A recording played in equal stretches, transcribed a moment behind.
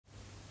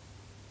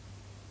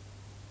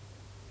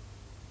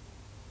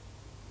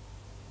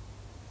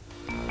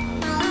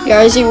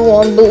guys, you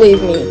won't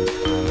believe me,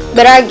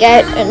 but I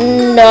get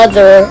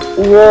another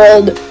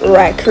world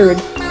record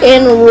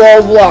in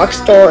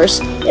Roblox doors,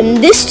 and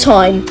this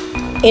time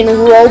in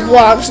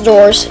Roblox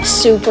doors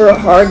super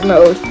hard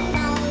mode.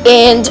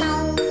 And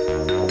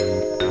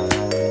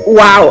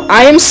wow,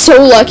 I am so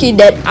lucky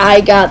that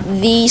I got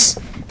these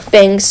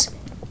things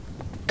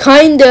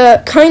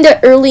kinda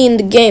early in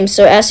the game.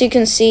 So as you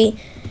can see,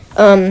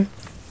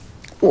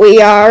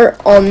 we are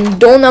on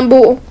door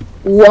number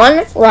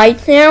 1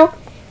 right now,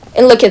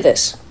 and look at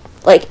this,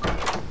 like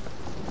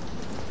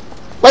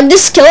the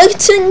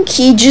skeleton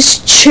key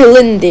just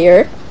chilling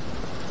there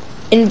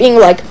and being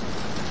like,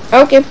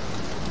 okay,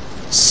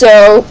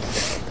 so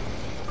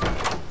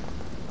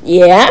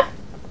yeah,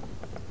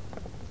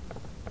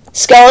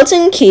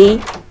 skeleton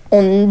key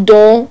on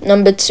door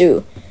number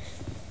 2.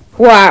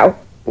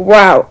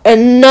 Wow,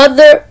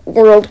 another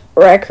world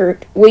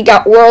record. We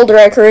got world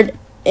record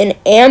in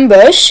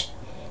ambush,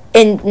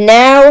 and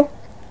now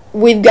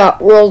we've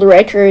got world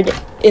record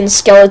in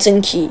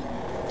skeleton key.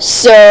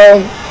 So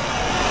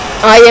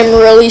I am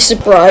really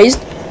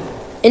surprised,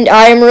 and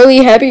I am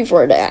really happy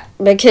for that,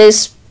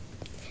 because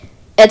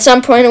at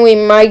some point we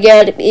might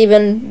get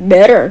even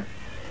better.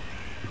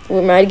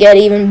 We might get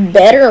even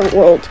better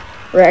world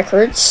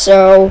records.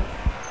 So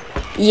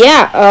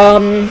yeah,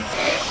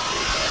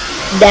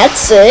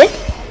 that's it.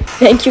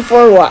 Thank you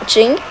for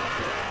watching,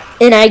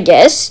 and I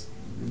guess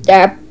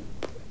that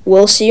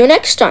we'll see you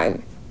next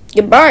time.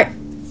 Goodbye.